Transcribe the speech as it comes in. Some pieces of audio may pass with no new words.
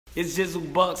It's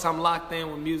Jizzle Buckz. I'm locked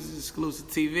in with Music Exclusive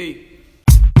TV.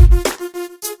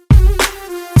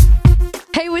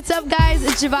 Hey, what's up, guys?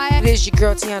 It's Javaya. This is your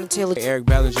girl Tiana Taylor. Eric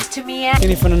Ballinger. Tamia.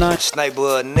 Kenny from the Nine.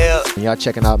 Sniper Nell. Y'all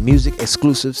checking out Music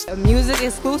Exclusives. Music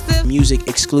exclusive. Music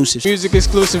Exclusives. Music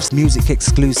Exclusives. Music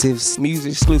Exclusives.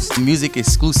 Music Exclusives. Music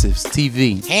Exclusives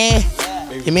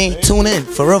TV. You mean tune in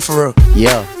for real?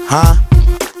 Yeah, huh?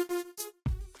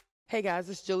 Hey guys,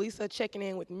 it's Jaleesa checking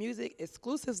in with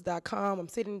musicexclusives.com. I'm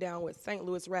sitting down with St.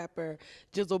 Louis rapper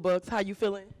Jizzle Buckz. How you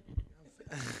feeling?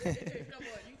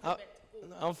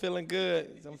 I'm feeling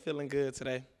good. I'm feeling good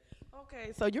today.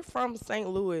 Okay, so you're from St.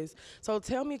 Louis. So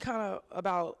tell me kind of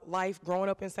about life growing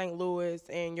up in St. Louis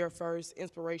and your first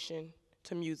inspiration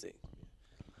to music.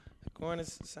 Going to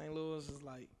St. Louis is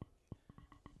like,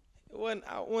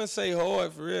 I wouldn't say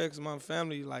hard for real, because my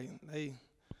family, like,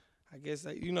 I guess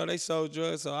they sold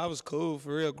drugs, so I was cool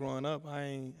for real growing up.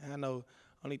 I know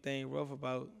only thing rough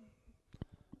about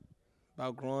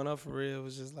growing up for real. It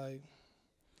was just like,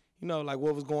 like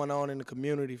what was going on in the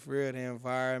community for real, the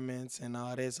environments and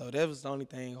all that. So that was the only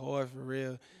thing hard for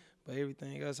real. But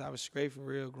everything else, I was straight for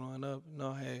real growing up.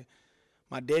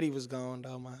 My daddy was gone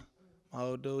though. My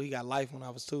old dude, he got life when I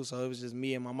was 2, so it was just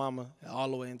me and my mama all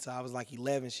the way until I was like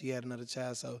 11. She had another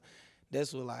child, so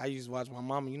that's what I used to watch my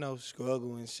mama,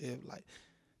 struggle and shit, like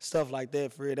stuff like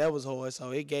that for real. That was hard.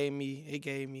 So it gave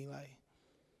me like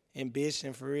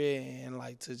ambition for real, and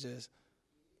like to just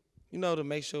to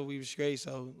make sure we were straight.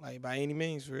 So like by any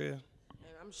means for real.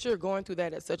 And I'm sure going through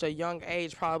that at such a young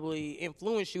age probably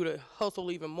influenced you to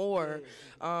hustle even more.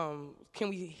 Yeah. Can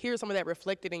we hear some of that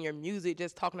reflected in your music,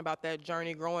 just talking about that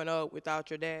journey growing up without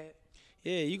your dad?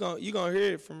 Yeah, you gonna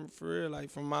hear it for real, like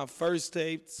from my first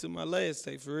tape to my last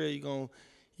tape for real. You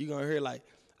gonna hear like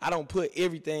I don't put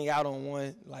everything out on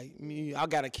one, like me. I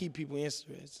gotta keep people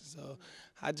interested, so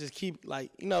I just keep like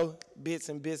bits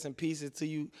and pieces till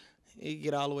you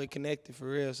get all the way connected for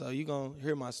real. So you gonna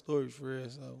hear my story for real.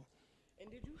 So.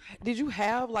 And did you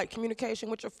have like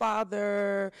communication with your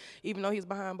father, even though he's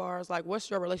behind bars? Like, what's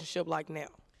your relationship like now?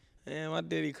 Man, my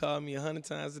daddy called me 100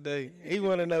 times a day. He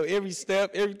want to know every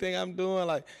step, everything I'm doing.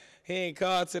 Like, he ain't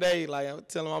called today. Like, I'm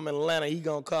telling him I'm in Atlanta, he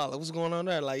gonna call. Like, what's going on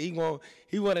there? Like, he want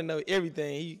to know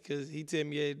everything. Cause he tell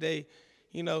me every day,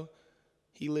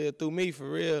 he lived through me for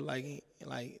real. Like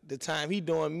the time he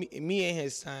doing me and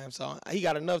his time. So he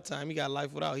got enough time. He got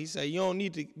life without. He said, you don't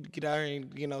need to get out here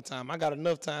and get no time. I got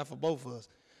enough time for both of us.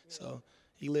 So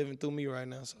he living through me right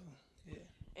now. So.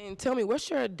 And tell me, what's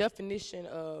your definition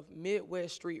of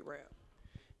Midwest street rap?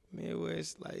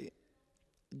 Midwest, like,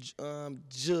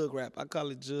 jug rap. I call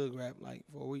it jug rap. Like,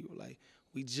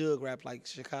 we jug rap. Like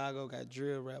Chicago got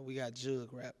drill rap. We got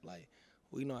jug rap. Like,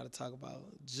 we know how to talk about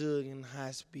jugging, high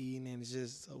speed, and it's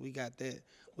just so we got that.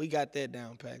 We got that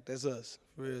down packed. That's us,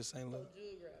 for real, St. Louis. So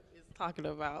jug rap is talking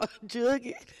about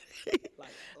jugging.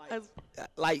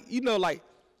 like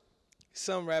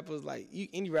some rappers, like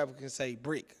any rapper can say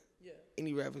brick.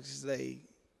 Any rapper can say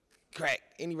crack.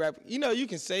 Any rapper, you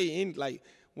can say any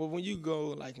when you go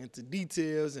like into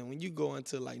details and when you go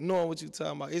into like knowing what you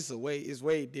talking about, it's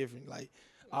way different. Like,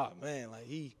 oh man, like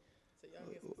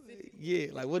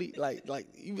like what he like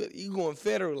you going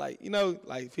federal, like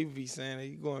like people be saying that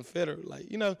you going federal, like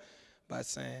by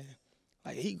saying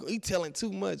like he telling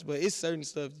too much, but it's certain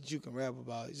stuff that you can rap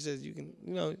about. It's just you can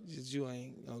just you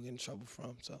ain't gonna get in trouble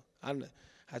from. So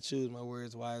I choose my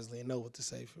words wisely and know what to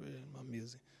say for my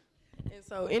music. And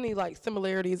so any like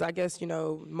similarities, I guess,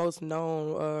 most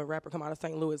known rapper come out of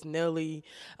St. Louis, Nelly.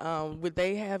 Would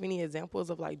they have any examples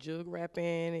of like jug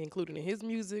rapping included in his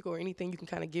music, or anything you can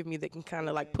kind of give me that can kind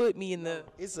of like put me in the...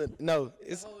 It's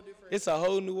a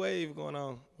whole new wave going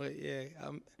on. But yeah,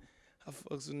 I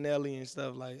fucks with Nelly and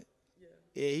stuff like.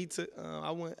 Yeah, he took,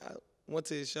 I went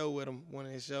to his show with him, one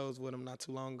of his shows with him not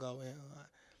too long ago, and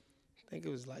I think it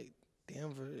was like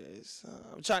Denver.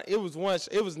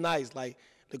 It was nice, like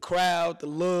the crowd, the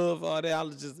love, all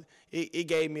that. It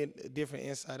gave me a different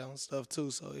insight on stuff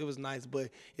too, so it was nice. But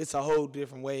it's a whole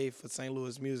different wave for St.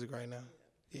 Louis music right now.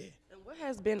 Yeah. And what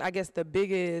has been, I guess, the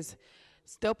biggest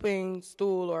stepping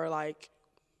stool or like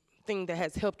thing that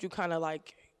has helped you kind of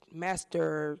like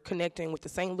master connecting with the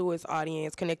St. Louis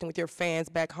audience, connecting with your fans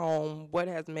back home? What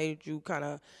has made you kind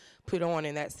of put on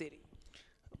in that city?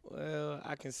 Well,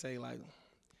 I can say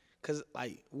because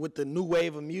with the new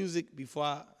wave of music, before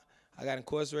I got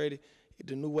incarcerated,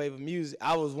 the new wave of music,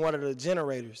 I was one of the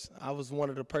generators. I was one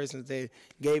of the persons that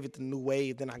gave it the new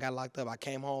wave. Then I got locked up. I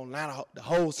came home. Now the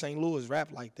whole St. Louis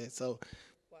rap like that. So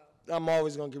wow. I'm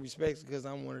always going to give respect because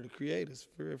I'm one of the creators,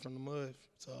 from the mud.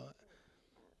 So.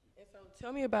 And so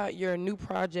tell me about your new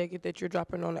project that you're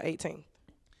dropping on the 18th.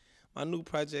 my new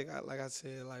project, like I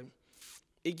said, like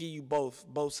it give you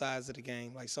both sides of the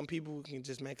game. Like some people can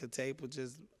just make a tape with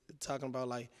just talking about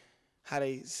like how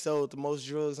they sold the most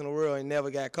drugs in the world and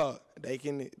never got caught. They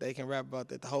can rap about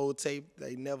that. The whole tape,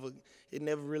 it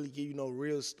never really give you no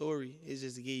real story. It's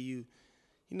just to give you,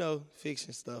 you know,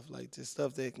 fiction stuff, like just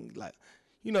stuff that can, like,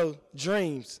 you know,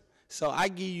 dreams. So I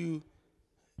give you,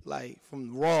 like,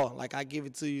 from raw, like I give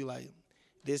it to you, like,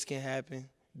 this can happen,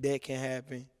 that can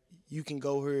happen. You can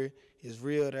go here, it's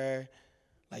real there.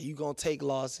 Like, you gonna take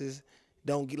losses.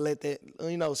 Don't let that,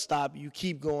 you know, stop you.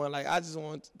 Keep going. Like, I just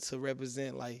want to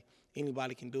represent, like,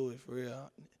 anybody can do it, for real.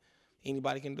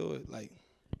 Anybody can do it, like.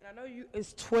 And I know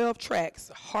it's 12 tracks,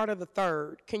 Heart of the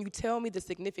Third. Can you tell me the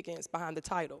significance behind the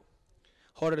title?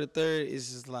 Heart of the Third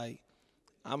is just like,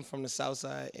 I'm from the South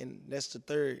Side, and that's the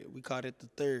third. We called it the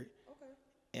third. Okay.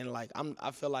 And like,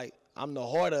 I feel like I'm the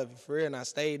heart of it, for real, and I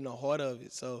stayed in the heart of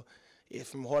it. So, if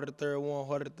from Heart of the Third 1,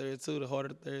 Heart of the Third 2, to Heart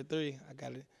of the Third 3, I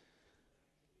got it.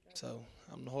 So,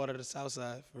 I'm the heart of the South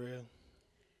Side, for real.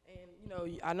 And, you know,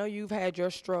 I know you've had your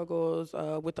struggles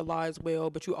with the law as well,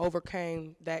 but you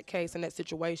overcame that case and that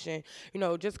situation. You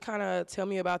know, just kind of tell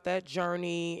me about that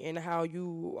journey and how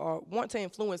you want to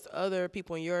influence other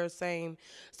people in your same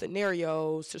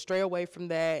scenarios to stray away from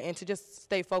that and to just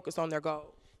stay focused on their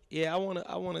goal. Yeah,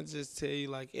 I wanna just tell you,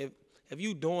 like, if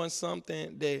you doing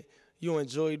something that you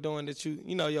enjoy doing, that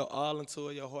you know, you're all into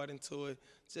it, your heart into it,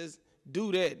 just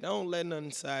do that. Don't let nothing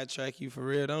sidetrack you, for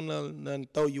real. Don't let nothing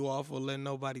throw you off or let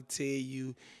nobody tell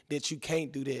you that you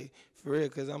can't do that, for real,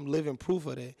 because I'm living proof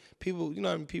of that. People, you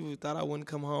know, people thought I wouldn't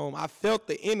come home. I felt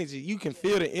the energy. You can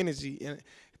feel the energy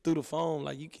through the phone.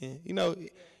 Like, you can, you know,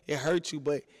 it hurt you,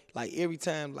 but, like, every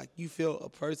time, like, you feel a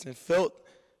person felt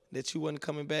that you wasn't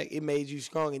coming back, it made you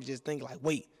strong and just think, like,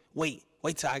 wait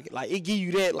till I get, like, it give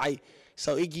you that, like,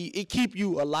 so it keep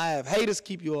you alive. Haters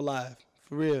keep you alive.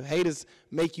 For real, haters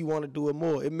make you want to do it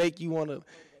more. It make you want to,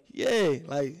 yeah,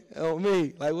 like, on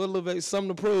me, like, what little bit,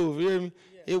 something to prove, you hear me?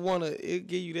 Yeah. It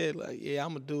give you that, like, yeah,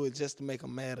 I'm going to do it just to make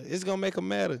them matter. It's going to make them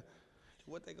matter.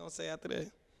 What they going to say after that?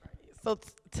 So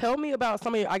tell me about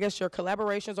some of your, I guess, your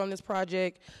collaborations on this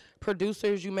project,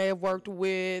 producers you may have worked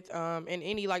with, and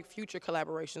any, like, future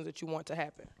collaborations that you want to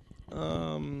happen.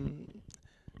 On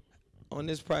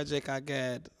this project, I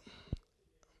got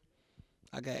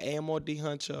A.M.O.D.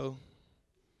 Huncho.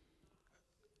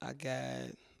 I got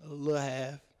Lil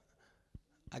Half.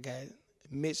 I got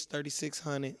Mitch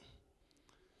 3600.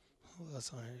 Who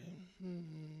else on here?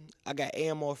 I got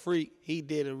AMR Freak. He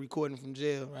did a recording from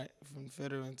jail, right, from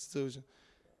federal institution.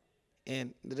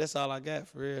 And that's all I got,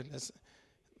 for real.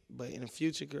 But in the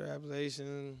future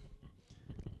collaboration,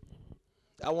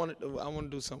 I want to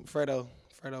do something. Fredo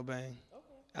Bang. Okay.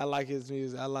 I like his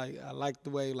music. I like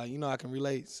the way, like, you know, I can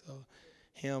relate. So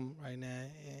him right now,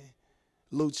 and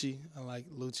Lucci. I like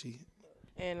Lucci.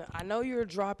 And I know you're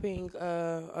dropping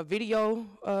a video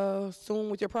soon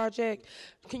with your project.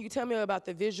 Can you tell me about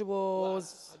the visuals? Well,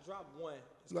 I dropped one.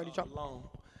 You already dropped? Alone.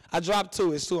 I dropped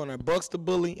two. It's two on there. Buckz The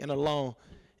Bully and Alone.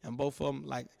 And both of them,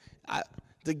 like,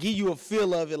 to give you a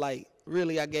feel of it, like,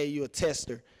 really, I gave you a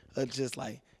tester of just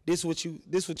like, this what you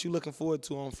looking forward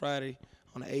to on Friday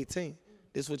on the 18th.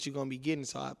 This what you're gonna be getting.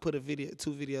 So I put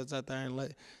two videos out there and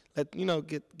let you know,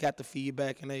 got the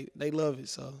feedback, and they love it.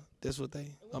 So that's what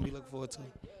they gonna be looking forward to.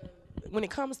 When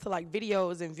it comes to, like,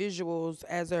 videos and visuals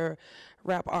as a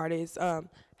rap artist,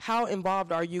 how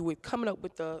involved are you with coming up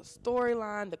with the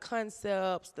storyline, the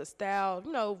concepts, the style,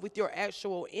 you know, with your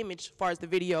actual image as far as the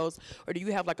videos, or do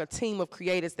you have, like, a team of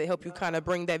creators that help you kind of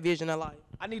bring that vision to life?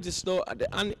 I need to store.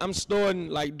 I'm storing,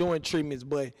 like, doing treatments,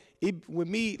 but with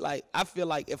me, like, I feel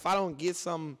like if I don't get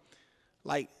something,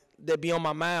 like, that be on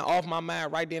my mind, off my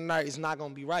mind right then and there, it's not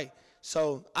gonna be right.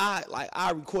 So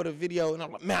I record a video and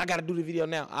I'm like, man, I gotta do the video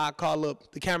now. I call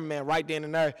up the cameraman right then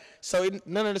and there. So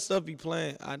none of the stuff be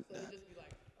playing. So you just be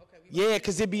like, okay, yeah,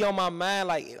 cause it be on my mind.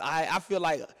 Like I feel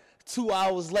like 2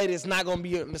 hours later it's not gonna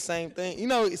be the same thing. You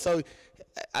know, so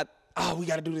we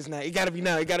gotta do this now. It gotta be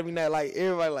now. It gotta be now. Like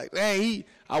everybody like, man,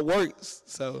 I work.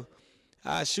 So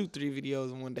I shoot 3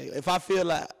 videos in one day. If I feel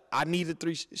like I need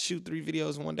to shoot 3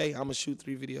 videos in one day, I'm going to shoot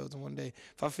 3 videos in one day.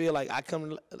 If I feel like I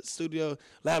come to the studio,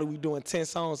 louder, we doing 10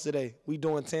 songs today. We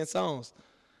doing 10 songs.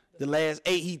 The last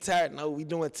 8, he tired. No, we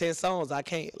doing 10 songs. I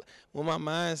can't. When my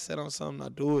mind set on something, I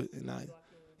do it. And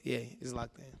it's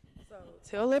locked in. So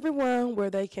tell everyone where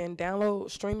they can download,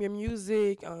 stream your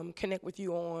music, connect with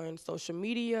you on social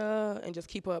media, and just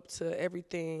keep up to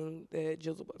everything that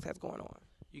Jizzle Buckz has going on.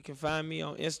 You can find me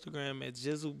on Instagram at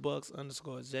Jizzle Buckz _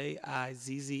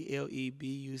 JIZZLEBUCKZ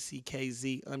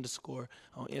 _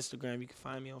 on Instagram. You can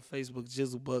find me on Facebook,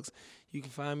 Jizzle Buckz. You can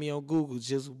find me on Google,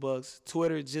 Jizzle Buckz,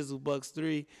 Twitter, Jizzle Buckz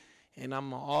 3, and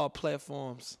I'm on all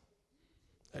platforms.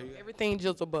 Everything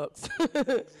Jizzle Buckz.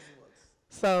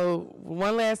 So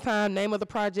one last time, name of the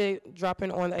project dropping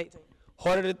on the 18th.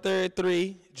 Heart of the Third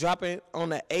 3 dropping on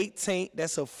the 18th.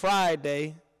 That's a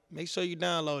Friday. Make sure you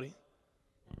download it.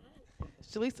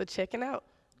 Shalisa checking out.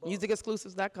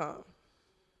 MusicExclusives.com.